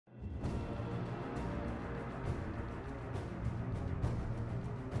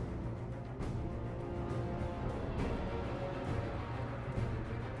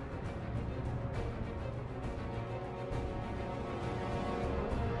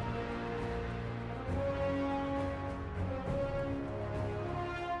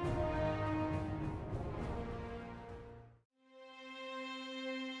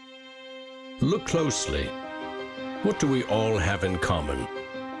look closely. What do we all have in common?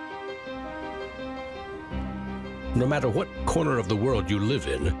 No matter what corner of the world you live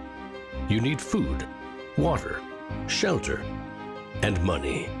in, you need food, water, shelter, and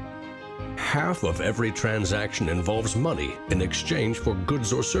money. Half of every transaction involves money in exchange for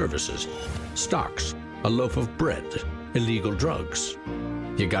goods or services, stocks, a loaf of bread, illegal drugs.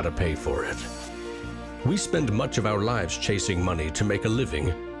 You gotta pay for it. We spend much of our lives chasing money to make a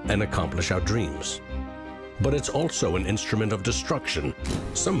living and accomplish our dreams. But it's also an instrument of destruction.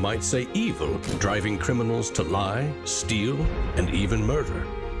 Some might say evil, driving criminals to lie, steal, and even murder.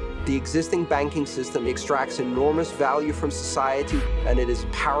 The existing banking system extracts enormous value from society, and it is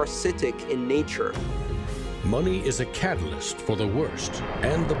parasitic in nature. Money is a catalyst for the worst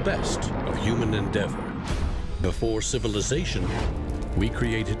and the best of human endeavor. Before civilization, we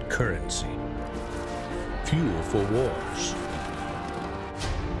created currency, fuel for wars,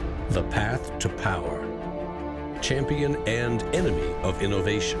 the path to power, champion and enemy of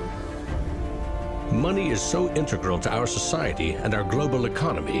innovation. Money is so integral to our society and our global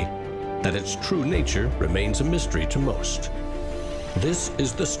economy that its true nature remains a mystery to most. This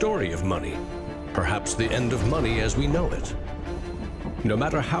is the story of money, perhaps the end of money as we know it. No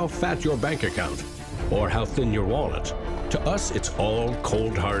matter how fat your bank account or how thin your wallet, to us it's all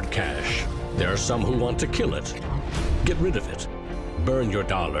cold hard cash. There are some who want to kill it. Get rid of it. Burn your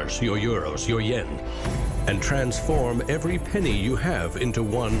dollars, your euros, your yen, and transform every penny you have into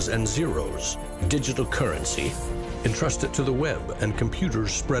ones and zeros, digital currency. Entrust it to the web and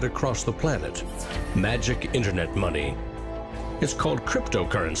computers spread across the planet. Magic internet money. It's called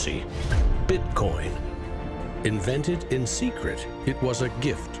cryptocurrency, Bitcoin. Invented in secret, it was a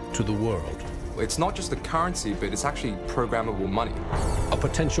gift to the world. It's not just a currency, but it's actually programmable money. A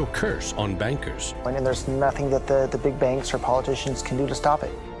potential curse on bankers. And there's nothing that the big banks or politicians can do to stop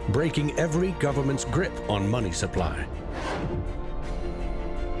it. Breaking every government's grip on money supply.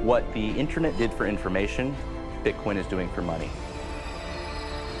 What the internet did for information, Bitcoin is doing for money.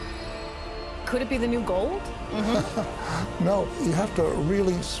 Could it be the new gold? No, you have to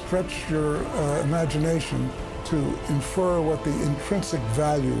really stretch your imagination to infer what the intrinsic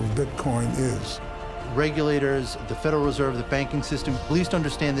value of Bitcoin is. Regulators, the Federal Reserve, the banking system, at least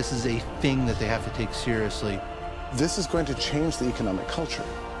understand this is a thing that they have to take seriously. This is going to change the economic culture.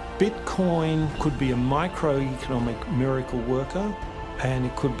 Bitcoin could be a microeconomic miracle worker, and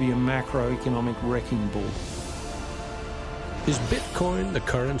it could be a macroeconomic wrecking ball. Is Bitcoin the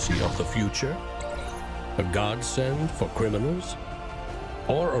currency of the future? A godsend for criminals?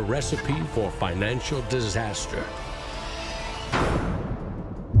 Or a recipe for financial disaster?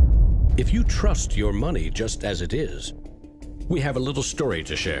 If you trust your money just as it is, we have a little story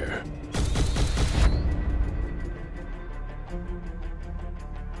to share.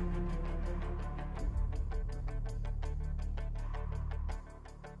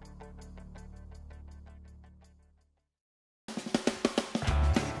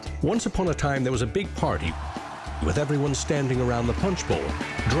 Once upon a time, there was a big party with everyone standing around the punch bowl,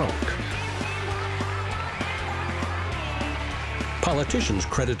 drunk. Politicians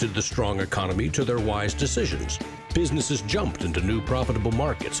credited the strong economy to their wise decisions. Businesses jumped into new profitable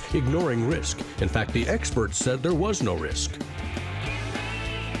markets, ignoring risk. In fact, the experts said there was no risk.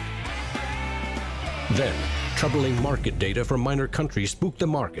 Then, troubling market data from minor countries spooked the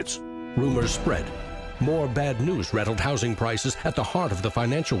markets. Rumors spread. More bad news rattled housing prices at the heart of the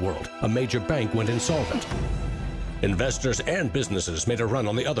financial world. A major bank went insolvent. Investors and businesses made a run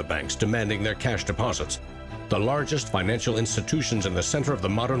on the other banks, demanding their cash deposits. The largest financial institutions in the center of the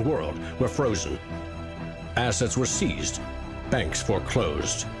modern world were frozen. Assets were seized. Banks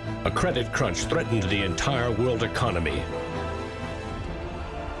foreclosed. A credit crunch threatened the entire world economy.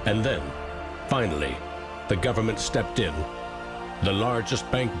 And then, finally, the government stepped in. The largest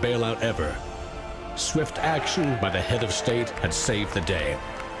bank bailout ever. Swift action by the head of state had saved the day.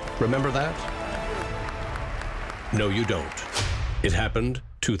 Remember that? No, you don't. It happened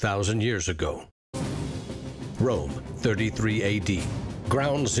 2,000 years ago. Rome, 33 AD.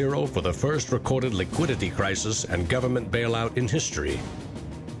 Ground zero for the first recorded liquidity crisis and government bailout in history.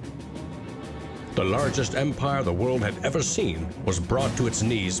 The largest empire the world had ever seen was brought to its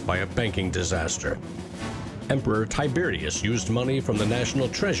knees by a banking disaster. Emperor Tiberius used money from the national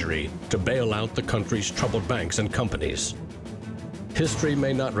treasury to bail out the country's troubled banks and companies. History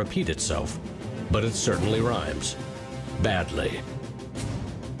may not repeat itself, but it certainly rhymes. Badly.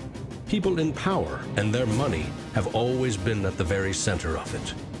 People in power and their money have always been at the very center of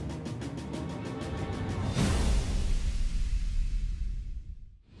it.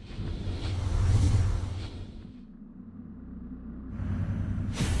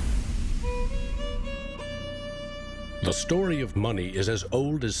 The story of money is as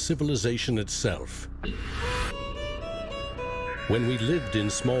old as civilization itself. When we lived in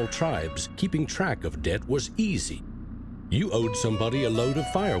small tribes, keeping track of debt was easy. You owed somebody a load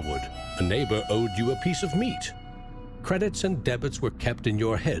of firewood. A neighbor owed you a piece of meat. Credits and debits were kept in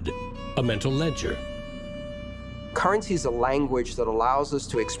your head, a mental ledger. Currency is a language that allows us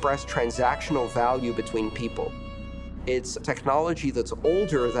to express transactional value between people. It's technology that's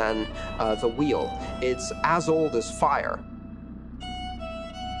older than the wheel. It's as old as fire.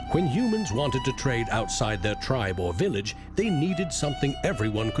 When humans wanted to trade outside their tribe or village, they needed something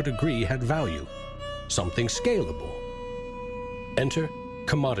everyone could agree had value, something scalable. Enter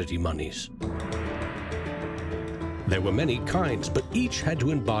commodity monies. There were many kinds, but each had to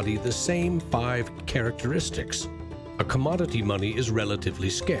embody the same 5 characteristics. A commodity money is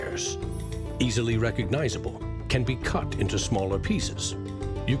relatively scarce, easily recognizable, can be cut into smaller pieces.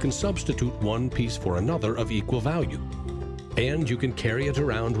 You can substitute one piece for another of equal value, and you can carry it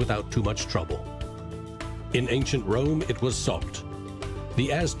around without too much trouble. In ancient Rome, it was salt.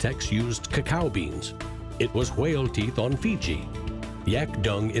 The Aztecs used cacao beans. It was whale teeth on Fiji, yak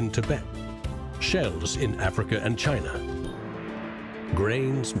dung in Tibet, shells in Africa and China.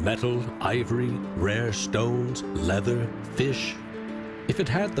 Grains, metal, ivory, rare stones, leather, fish. If it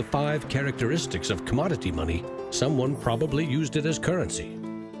had the 5 characteristics of commodity money, someone probably used it as currency.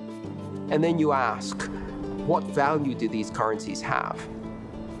 And then you ask, what value do these currencies have?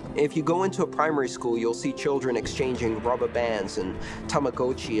 If you go into a primary school, you'll see children exchanging rubber bands and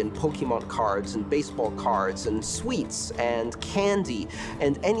Tamagotchi and Pokemon cards and baseball cards and sweets and candy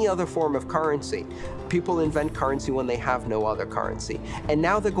and any other form of currency. People invent currency when they have no other currency. And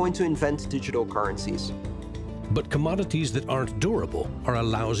now they're going to invent digital currencies. But commodities that aren't durable are a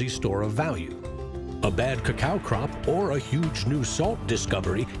lousy store of value. A bad cacao crop or a huge new salt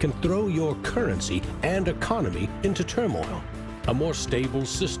discovery can throw your currency and economy into turmoil. A more stable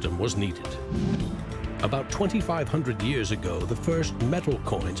system was needed. About 2,500 years ago, the first metal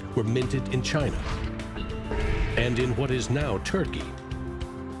coins were minted in China and in what is now Turkey.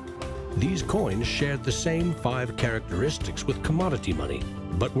 These coins shared the same 5 characteristics with commodity money,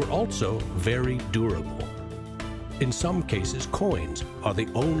 but were also very durable. In some cases, coins are the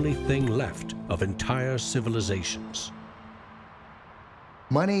only thing left of entire civilizations.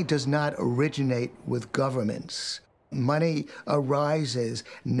 Money does not originate with governments. Money arises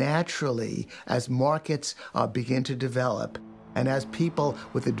naturally as markets begin to develop and as people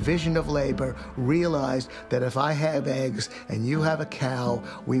with a division of labor realize that if I have eggs and you have a cow,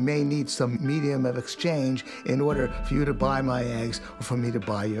 we may need some medium of exchange in order for you to buy my eggs or for me to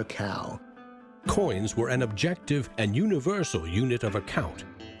buy your cow. Coins were an objective and universal unit of account,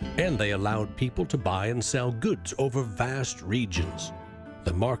 and they allowed people to buy and sell goods over vast regions.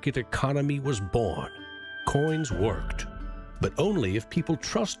 The market economy was born. Coins worked, but only if people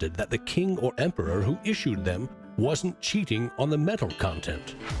trusted that the king or emperor who issued them wasn't cheating on the metal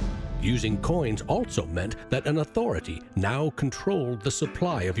content. Using coins also meant that an authority now controlled the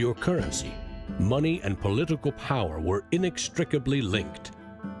supply of your currency. Money and political power were inextricably linked,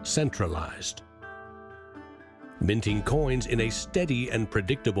 centralized. Minting coins in a steady and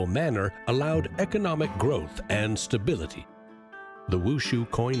predictable manner allowed economic growth and stability. The Wushu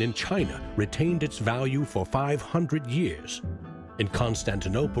coin in China retained its value for 500 years. In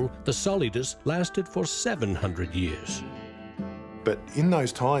Constantinople, the solidus lasted for 700 years. But in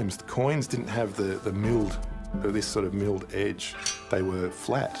those times, the coins didn't have this sort of milled edge. They were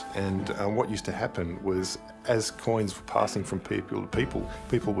flat, and what used to happen was, as coins were passing from people to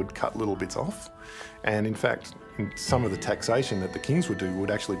people would cut little bits off. And in fact, in some of the taxation that the kings would do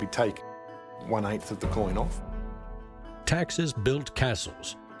would actually be take 1/8 of the coin off. Taxes built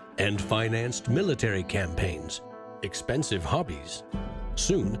castles and financed military campaigns, expensive hobbies.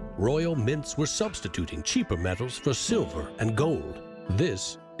 Soon, royal mints were substituting cheaper metals for silver and gold.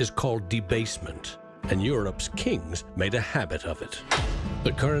 This is called debasement, and Europe's kings made a habit of it.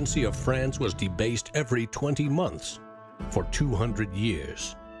 The currency of France was debased every 20 months for 200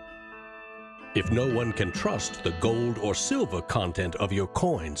 years. If no one can trust the gold or silver content of your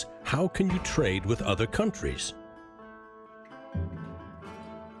coins, how can you trade with other countries?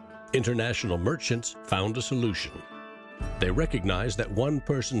 International merchants found a solution. They recognized that one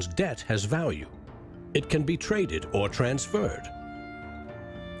person's debt has value. It can be traded or transferred.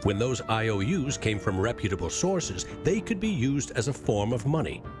 When those IOUs came from reputable sources, they could be used as a form of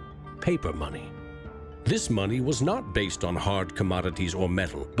money, paper money. This money was not based on hard commodities or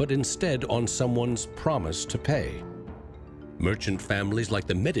metal, but instead on someone's promise to pay. Merchant families like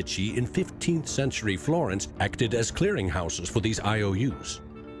the Medici in 15th century Florence acted as clearinghouses for these IOUs.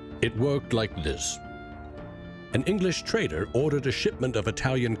 It worked like this. an English trader ordered a shipment of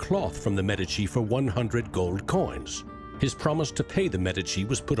Italian cloth from the Medici for 100 gold coins. His promise to pay the Medici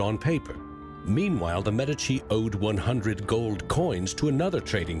was put on paper. Meanwhile, the Medici owed 100 gold coins to another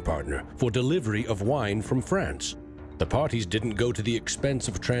trading partner for delivery of wine from France. The parties didn't go to the expense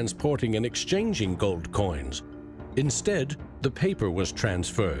of transporting and exchanging gold coins. Instead, the paper was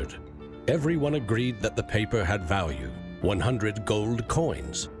transferred. Everyone agreed that the paper had value, 100 gold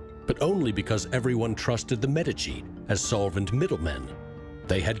coins, but only because everyone trusted the Medici as solvent middlemen.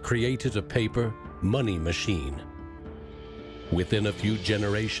 They had created a paper money machine. Within a few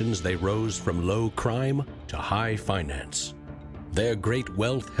generations, they rose from low crime to high finance. Their great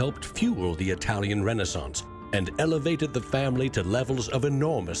wealth helped fuel the Italian Renaissance and elevated the family to levels of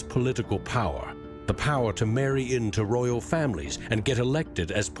enormous political power. The power to marry into royal families and get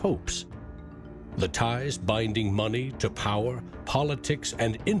elected as popes. The ties binding money to power, politics,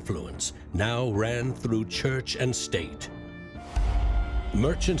 and influence now ran through church and state.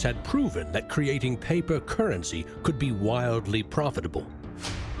 Merchants had proven that creating paper currency could be wildly profitable.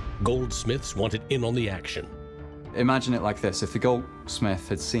 Goldsmiths wanted in on the action. Imagine it like this. If the goldsmith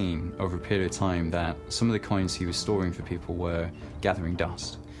had seen over a period of time that some of the coins he was storing for people were gathering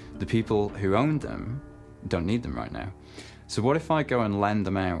dust, the people who owned them don't need them right now. So what if I go and lend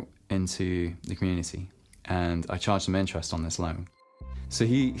them out into the community and I charge them interest on this loan? So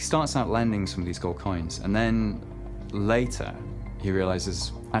he starts out lending some of these gold coins, and then later he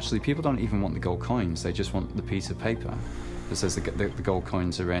realizes actually people don't even want the gold coins, they just want the piece of paper that says the gold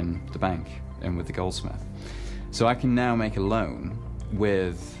coins are in the bank and with the goldsmith. So I can now make a loan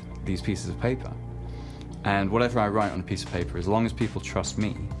with these pieces of paper, and whatever I write on a piece of paper, as long as people trust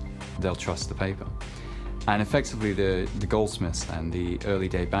me, they'll trust the paper. And effectively the goldsmiths and the early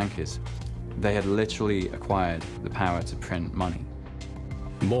day bankers, they had literally acquired the power to print money.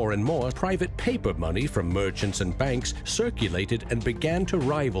 More and more private paper money from merchants and banks circulated and began to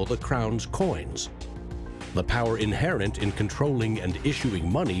rival the crown's coins. The power inherent in controlling and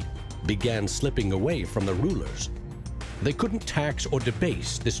issuing money began slipping away from the rulers. They couldn't tax or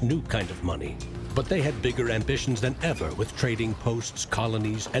debase this new kind of money, but they had bigger ambitions than ever with trading posts,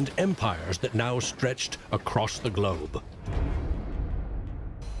 colonies, and empires that now stretched across the globe.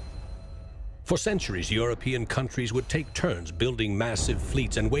 For centuries, European countries would take turns building massive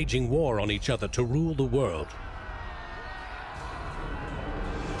fleets and waging war on each other to rule the world.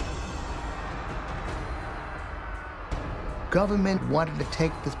 Government wanted to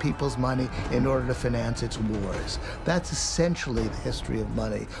take the people's money in order to finance its wars. That's essentially the history of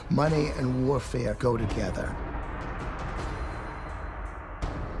money. Money and warfare go together.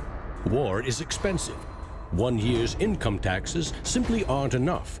 War is expensive. 1 year's income taxes simply aren't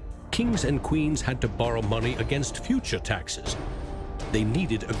enough. Kings and queens had to borrow money against future taxes. They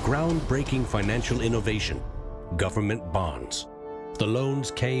needed a groundbreaking financial innovation: government bonds. The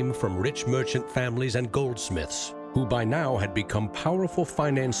loans came from rich merchant families and goldsmiths, who by now had become powerful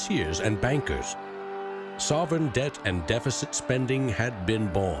financiers and bankers. Sovereign debt and deficit spending had been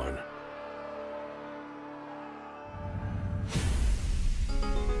born.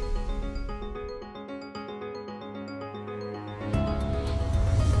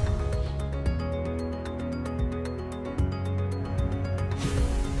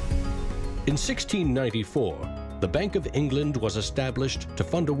 In 1694, the Bank of England was established to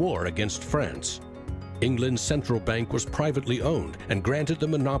fund a war against France. England's central bank was privately owned and granted the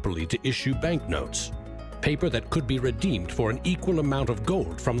monopoly to issue banknotes, paper that could be redeemed for an equal amount of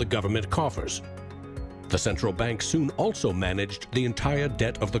gold from the government coffers. The central bank soon also managed the entire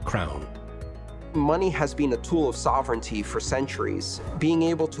debt of the crown. Money has been a tool of sovereignty for centuries. Being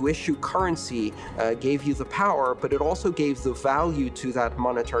able to issue currency gave you the power, but it also gave the value to that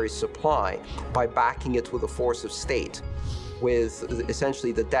monetary supply by backing it with a force of state, with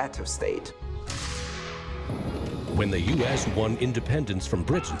essentially the debt of state. When the U.S. won independence from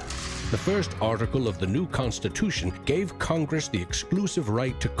Britain, the first article of the new Constitution gave Congress the exclusive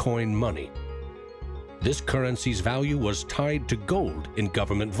right to coin money. This currency's value was tied to gold in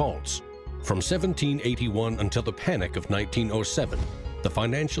government vaults. From 1781 until the Panic of 1907, the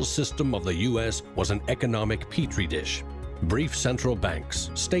financial system of the U.S. was an economic petri dish. Brief central banks,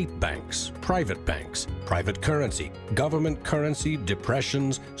 state banks, private currency, government currency,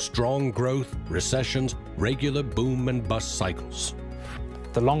 depressions, strong growth, recessions, regular boom and bust cycles.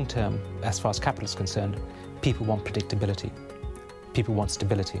 The long term, as far as capital is concerned, people want predictability. People want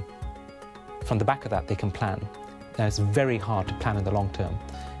stability. From the back of that, they can plan. And it's very hard to plan in the long term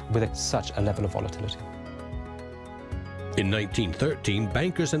with such a level of volatility. In 1913,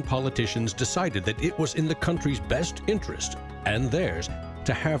 bankers and politicians decided that it was in the country's best interest, and theirs,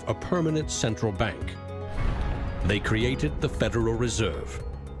 to have a permanent central bank. They created the Federal Reserve.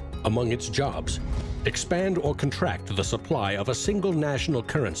 Among its jobs, expand or contract the supply of a single national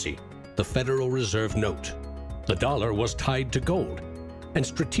currency, the Federal Reserve note. The dollar was tied to gold, and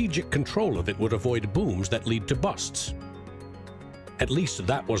strategic control of it would avoid booms that lead to busts. At least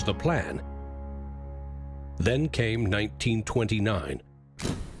that was the plan. Then came 1929.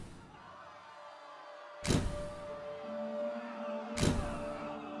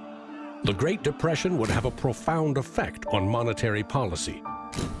 The Great Depression would have a profound effect on monetary policy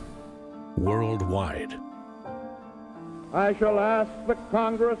worldwide. I shall ask the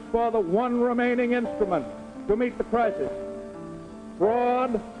Congress for the one remaining instrument to meet the crisis: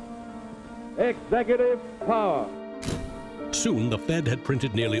 broad executive power. Soon, the Fed had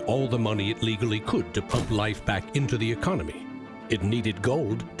printed nearly all the money it legally could to pump life back into the economy. It needed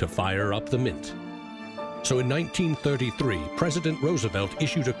gold to fire up the mint. So in 1933, President Roosevelt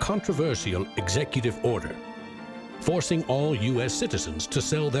issued a controversial executive order, forcing all U.S. citizens to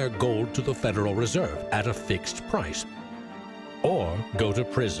sell their gold to the Federal Reserve at a fixed price, or go to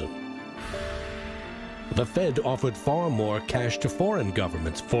prison. The Fed offered far more cash to foreign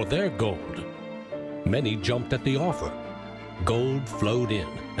governments for their gold. Many jumped at the offer. Gold flowed in,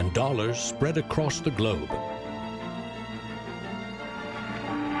 and dollars spread across the globe.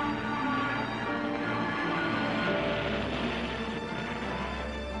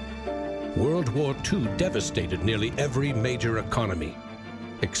 World War II devastated nearly every major economy,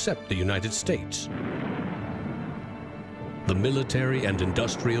 except the United States. The military and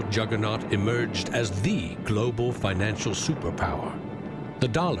industrial juggernaut emerged as the global financial superpower. The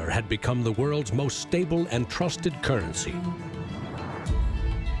dollar had become the world's most stable and trusted currency.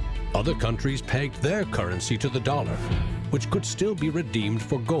 Other countries pegged their currency to the dollar, which could still be redeemed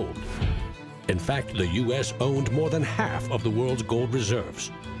for gold. In fact, the U.S. owned more than half of the world's gold reserves.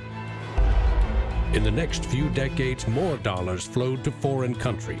 In the next few decades, more dollars flowed to foreign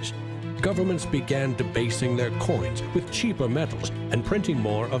countries. Governments began debasing their coins with cheaper metals and printing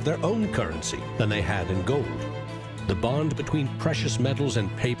more of their own currency than they had in gold. The bond between precious metals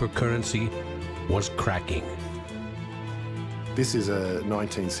and paper currency was cracking. This is a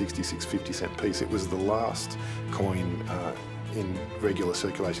 1966 50-cent piece. It was the last coin in regular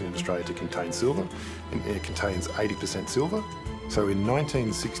circulation in Australia to contain silver, and it contains 80% silver. So in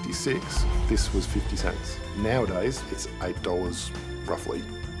 1966, this was 50 cents. Nowadays, it's $8 roughly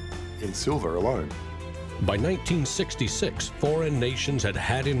in silver alone. By 1966, foreign nations had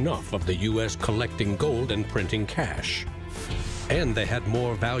had enough of the U.S. collecting gold and printing cash. And they had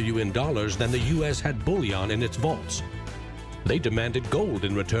more value in dollars than the U.S. had bullion in its vaults. They demanded gold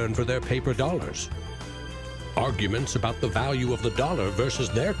in return for their paper dollars. Arguments about the value of the dollar versus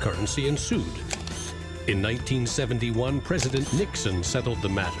their currency ensued. In 1971, President Nixon settled the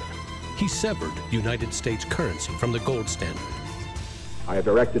matter. He severed United States currency from the gold standard. I have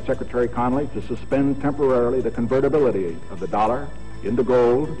directed Secretary Connally to suspend temporarily the convertibility of the dollar into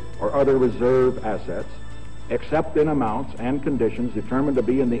gold or other reserve assets, except in amounts and conditions determined to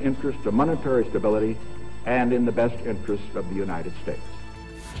be in the interest of monetary stability and in the best interest of the United States.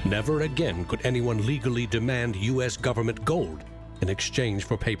 Never again could anyone legally demand U.S. government gold in exchange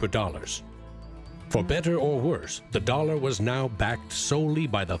for paper dollars. For better or worse, the dollar was now backed solely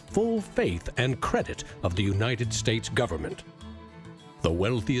by the full faith and credit of the United States government. The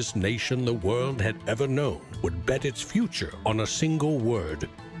wealthiest nation the world had ever known would bet its future on a single word: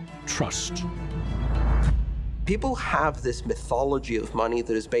 trust. People have this mythology of money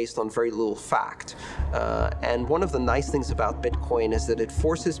that is based on very little fact. And one of the nice things about Bitcoin is that it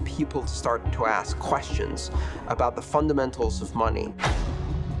forces people to start to ask questions about the fundamentals of money.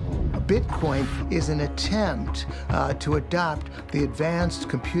 Bitcoin is an attempt to adopt the advanced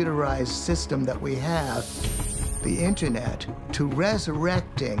computerized system that we have, the internet, to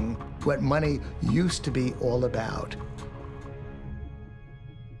resurrecting what money used to be all about.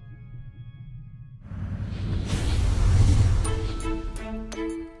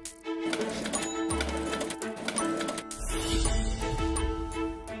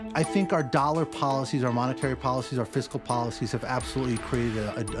 I think our dollar policies, our monetary policies, our fiscal policies have absolutely created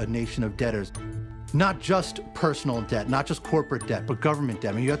a nation of debtors. Not just personal debt, not just corporate debt, but government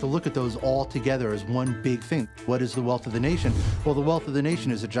debt. I mean, you have to look at those all together as one big thing. What is the wealth of the nation? Well, the wealth of the nation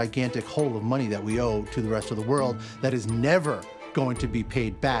is a gigantic hole of money that we owe to the rest of the world that is never going to be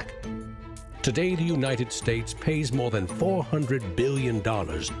paid back. Today, the United States pays more than $400 billion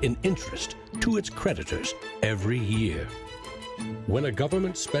in interest to its creditors every year. When a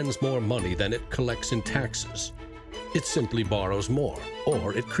government spends more money than it collects in taxes, it simply borrows more,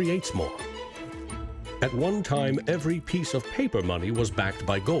 or it creates more. At one time, every piece of paper money was backed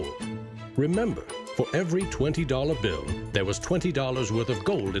by gold. Remember, For every $20 bill, there was $20 worth of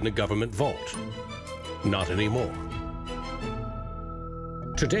gold in the government vault. Not anymore.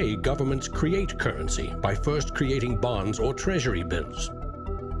 Today, governments create currency by first creating bonds or treasury bills.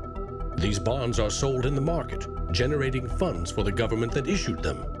 These bonds are sold in the market, generating funds for the government that issued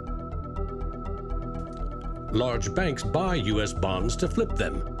them. Large banks buy U.S. bonds to flip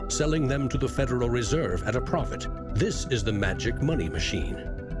them, selling them to the Federal Reserve at a profit. This is the magic money machine.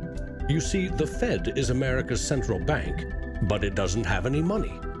 You see, the Fed is America's central bank, but it doesn't have any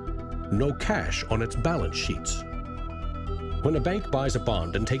money. No cash on its balance sheets. When a bank buys a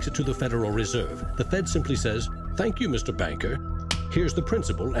bond and takes it to the Federal Reserve, the Fed simply says, "Thank you, Mr. Banker. Here's the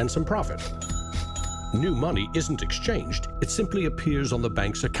principal and some profit." New money isn't exchanged. It simply appears on the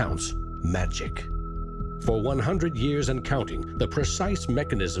bank's accounts. Magic. For 100 years and counting, the precise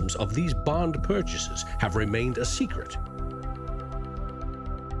mechanisms of these bond purchases have remained a secret.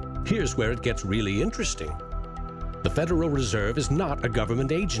 Here's where it gets really interesting. The Federal Reserve is not a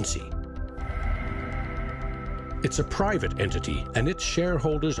government agency. It's a private entity, and its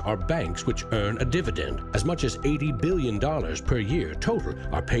shareholders are banks which earn a dividend. As much as $80 billion per year total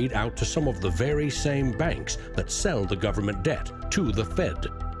are paid out to some of the very same banks that sell the government debt to the Fed.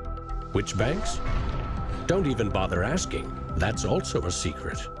 Which banks? Don't even bother asking. That's also a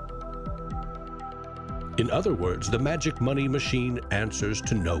secret. In other words, the magic money machine answers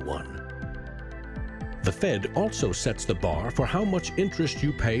to no one. The Fed also sets the bar for how much interest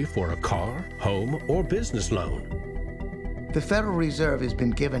you pay for a car, home, or business loan. The Federal Reserve has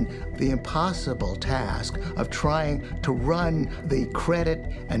been given the impossible task of trying to run the credit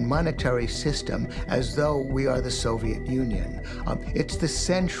and monetary system as though we are the Soviet Union. It's the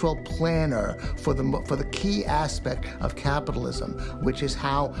central planner for the key aspect of capitalism, which is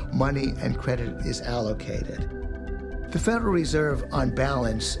how money and credit is allocated. The Federal Reserve, on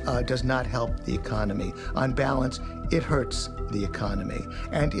balance, does not help the economy. On balance, it hurts the economy.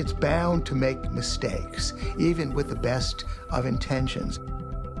 And it's bound to make mistakes, even with the best of intentions.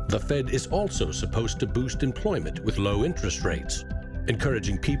 The Fed is also supposed to boost employment with low interest rates,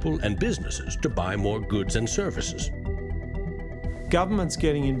 encouraging people and businesses to buy more goods and services. Governments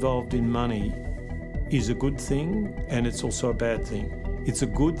getting involved in money is a good thing, and it's also a bad thing. It's a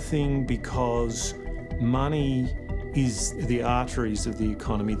good thing because money is the arteries of the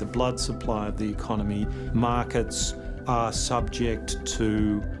economy, the blood supply of the economy. Markets are subject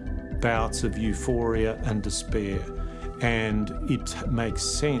to bouts of euphoria and despair, and it makes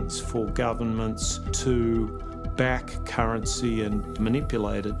sense for governments to back currency and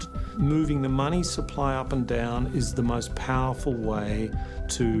manipulate it. Moving the money supply up and down is the most powerful way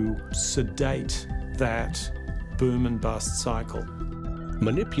to sedate that boom and bust cycle.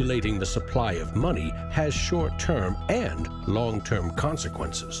 Manipulating the supply of money has short-term and long-term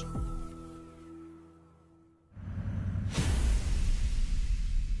consequences.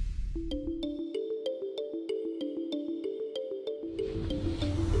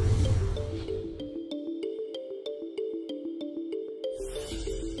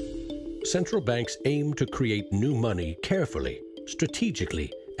 Central banks aim to create new money carefully,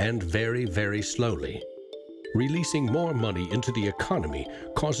 strategically, and very, very slowly. Releasing more money into the economy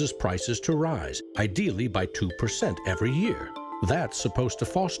causes prices to rise, ideally by 2% every year. That's supposed to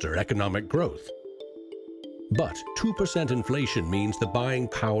foster economic growth. But 2% inflation means the buying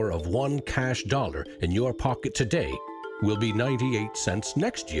power of one cash dollar in your pocket today will be 98 cents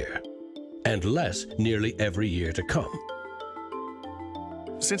next year, and less nearly every year to come.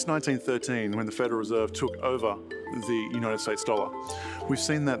 Since 1913, when the Federal Reserve took over the United States dollar, we've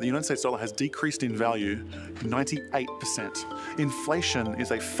seen that the United States dollar has decreased in value 98%. Inflation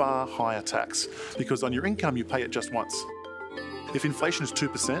is a far higher tax because on your income you pay it just once. If inflation is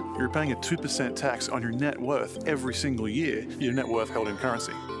 2%, you're paying a 2% tax on your net worth every single year, your net worth held in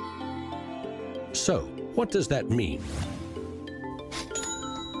currency. So, what does that mean?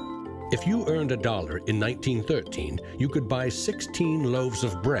 If you earned $1 in 1913, you could buy 16 loaves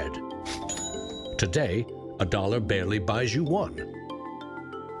of bread. Today, $1 barely buys you one.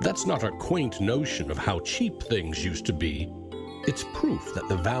 That's not a quaint notion of how cheap things used to be. It's proof that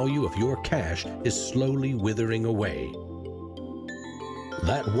the value of your cash is slowly withering away.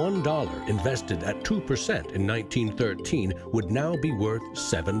 That $1 invested at 2% in 1913 would now be worth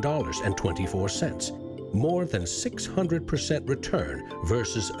 $7.24. More than 600% return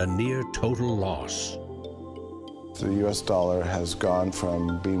versus a near total loss. The US dollar has gone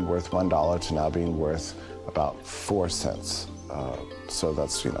from being worth $1 to now being worth about 4 cents. So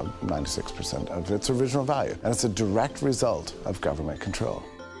that's, 96% of its original value. And it's a direct result of government control.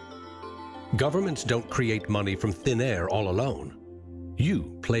 Governments don't create money from thin air all alone.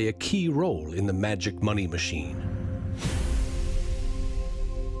 You play a key role in the magic money machine.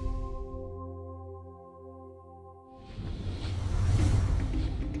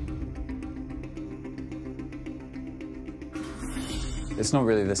 It's not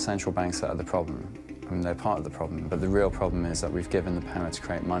really the central banks that are the problem. I mean, they're part of the problem, but the real problem is that we've given the power to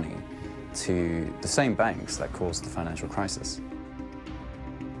create money to the same banks that caused the financial crisis.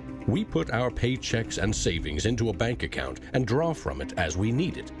 We put our paychecks and savings into a bank account and draw from it as we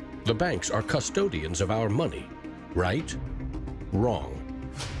need it. The banks are custodians of our money. Right? Wrong.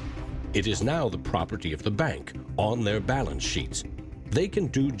 It is now the property of the bank on their balance sheets. They can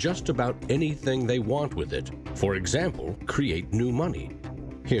do just about anything they want with it. For example, create new money.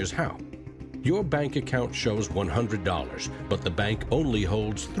 Here's how. Your bank account shows $100, but the bank only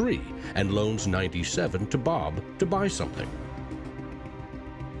holds $3 and loans $97 to Bob to buy something.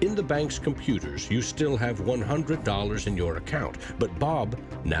 In the bank's computers, you still have $100 in your account, but Bob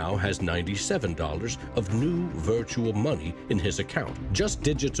now has $97 of new virtual money in his account. Just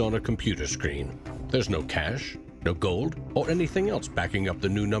digits on a computer screen. There's no cash, no gold, or anything else backing up the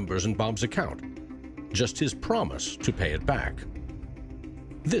new numbers in Bob's account. Just his promise to pay it back.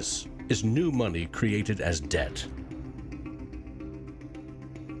 This is new money created as debt.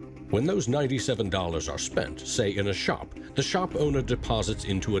 When those $97 are spent, say in a shop, the shop owner deposits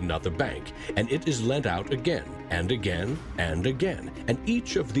into another bank, and it is lent out again and again and again. And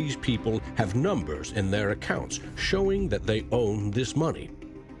each of these people have numbers in their accounts showing that they own this money.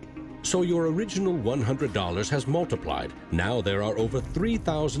 So your original $100 has multiplied. Now there are over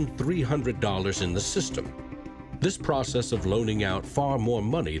 $3,300 in the system. This process of loaning out far more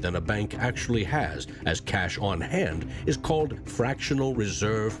money than a bank actually has as cash on hand is called fractional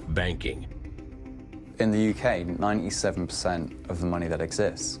reserve banking. In the UK, 97% of the money that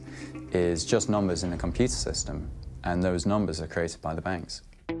exists is just numbers in the computer system, and those numbers are created by the banks.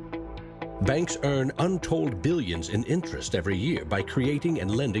 Banks earn untold billions in interest every year by creating and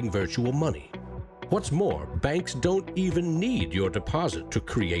lending virtual money. What's more, banks don't even need your deposit to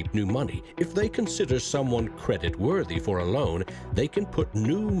create new money. If they consider someone credit-worthy for a loan, they can put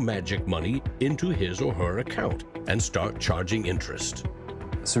new magic money into his or her account and start charging interest.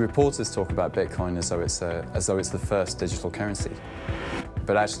 So reporters talk about Bitcoin as though it's the first digital currency.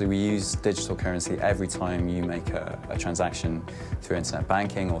 But actually we use digital currency every time you make a transaction through internet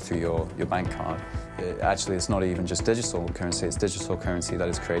banking or through your bank card. Actually, it's not even just digital currency, it's digital currency that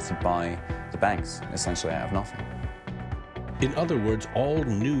is created by the banks, essentially out of nothing. In other words, all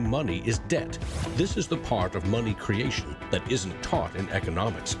new money is debt. This is the part of money creation that isn't taught in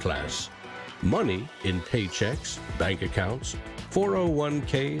economics class. Money in paychecks, bank accounts,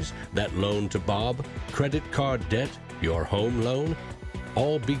 401ks, that loan to Bob, credit card debt, your home loan,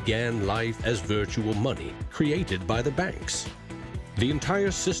 all began life as virtual money created by the banks. The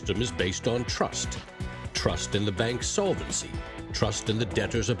entire system is based on trust. Trust in the bank's solvency, trust in the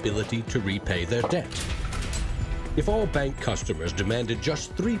debtor's ability to repay their debt. If all bank customers demanded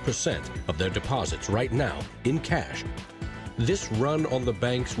just 3% of their deposits right now in cash, this run on the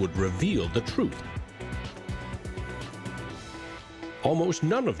banks would reveal the truth. Almost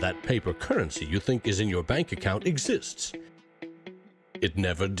none of that paper currency you think is in your bank account exists. It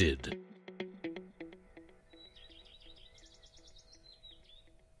never did.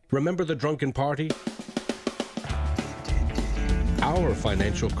 Remember the drunken party? Our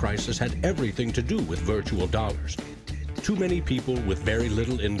financial crisis had everything to do with virtual dollars. Too many people with very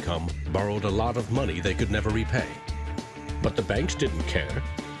little income borrowed a lot of money they could never repay. But the banks didn't care.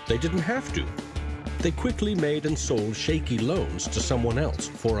 They didn't have to. They quickly made and sold shaky loans to someone else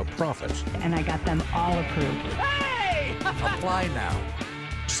for a profit. And I got them all approved. Hey! Apply now.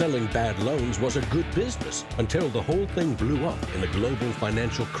 Selling bad loans was a good business until the whole thing blew up in a global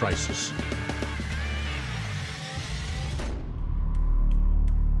financial crisis.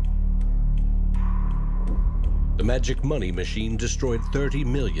 The magic money machine destroyed 30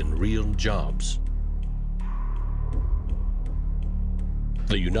 million real jobs.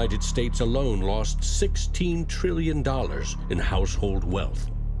 The United States alone lost $16 trillion in household wealth,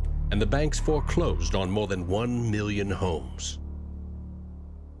 and the banks foreclosed on more than 1 million homes.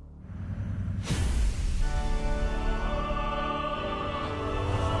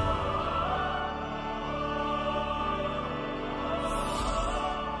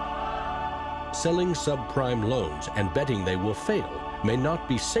 Selling subprime loans and betting they will fail may not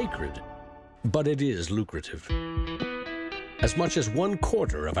be sacred, but it is lucrative. As much as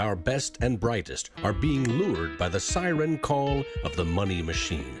 1/4 of our best and brightest are being lured by the siren call of the money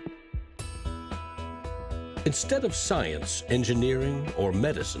machine. Instead of science, engineering, or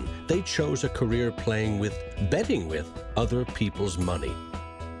medicine, they chose a career betting with other people's money.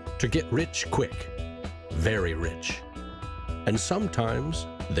 To get rich quick, very rich. And sometimes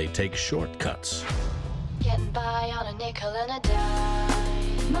they take shortcuts. Getting by on a nickel and a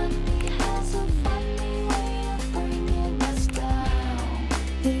dime. Money has a funny way of bringing us down.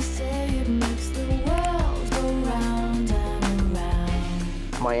 They say it makes the world go round and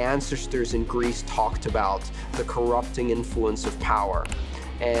around. My ancestors in Greece talked about the corrupting influence of power.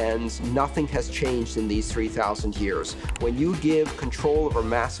 And nothing has changed in these 3,000 years. When you give control over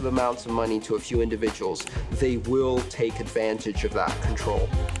massive amounts of money to a few individuals, they will take advantage of that control.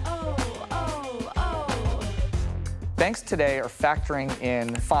 Banks today are factoring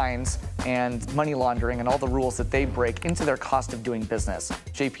in fines and money laundering and all the rules that they break into their cost of doing business.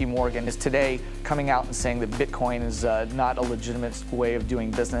 JP Morgan is today coming out and saying that Bitcoin is not a legitimate way of doing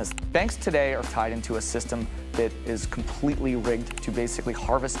business. Banks today are tied into a system that is completely rigged to basically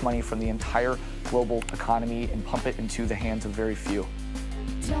harvest money from the entire global economy and pump it into the hands of very few.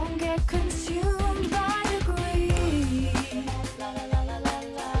 Don't get consumed by the greed.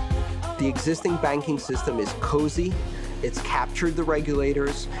 The existing banking system is cozy, it's captured the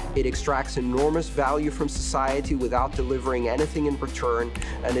regulators, it extracts enormous value from society without delivering anything in return,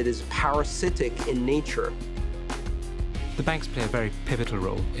 and it is parasitic in nature. The banks play a very pivotal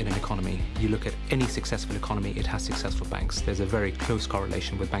role in an economy. You look at any successful economy, it has successful banks. There's a very close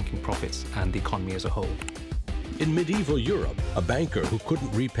correlation with banking profits and the economy as a whole. In medieval Europe, a banker who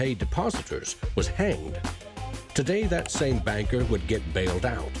couldn't repay depositors was hanged. Today, that same banker would get bailed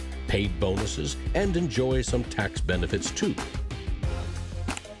out, paid bonuses, and enjoy some tax benefits too.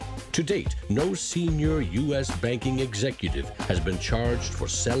 To date, no senior U.S. banking executive has been charged for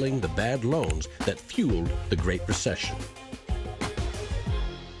selling the bad loans that fueled the Great Recession.